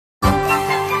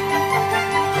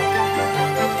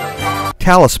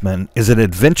Talisman is an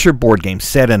adventure board game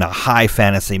set in a high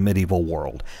fantasy medieval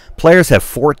world. Players have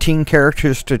 14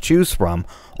 characters to choose from,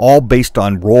 all based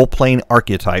on role-playing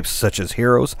archetypes such as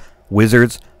heroes,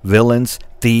 wizards, villains,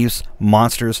 thieves,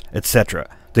 monsters, etc.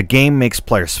 The game makes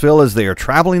players feel as they are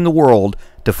traveling the world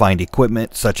to find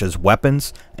equipment such as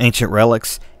weapons, ancient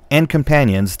relics, and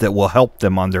companions that will help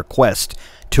them on their quest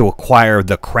to acquire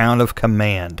the Crown of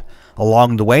Command.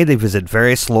 Along the way, they visit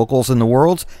various locals in the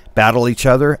world, battle each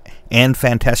other and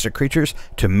fantastic creatures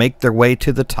to make their way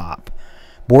to the top.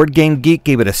 Board Game Geek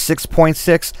gave it a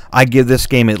 6.6. I give this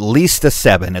game at least a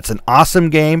 7. It's an awesome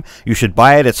game. You should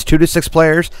buy it. It's 2 to 6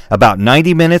 players, about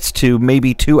 90 minutes to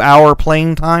maybe 2-hour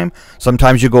playing time.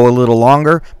 Sometimes you go a little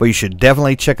longer, but you should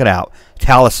definitely check it out.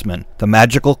 Talisman, the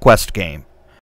magical quest game.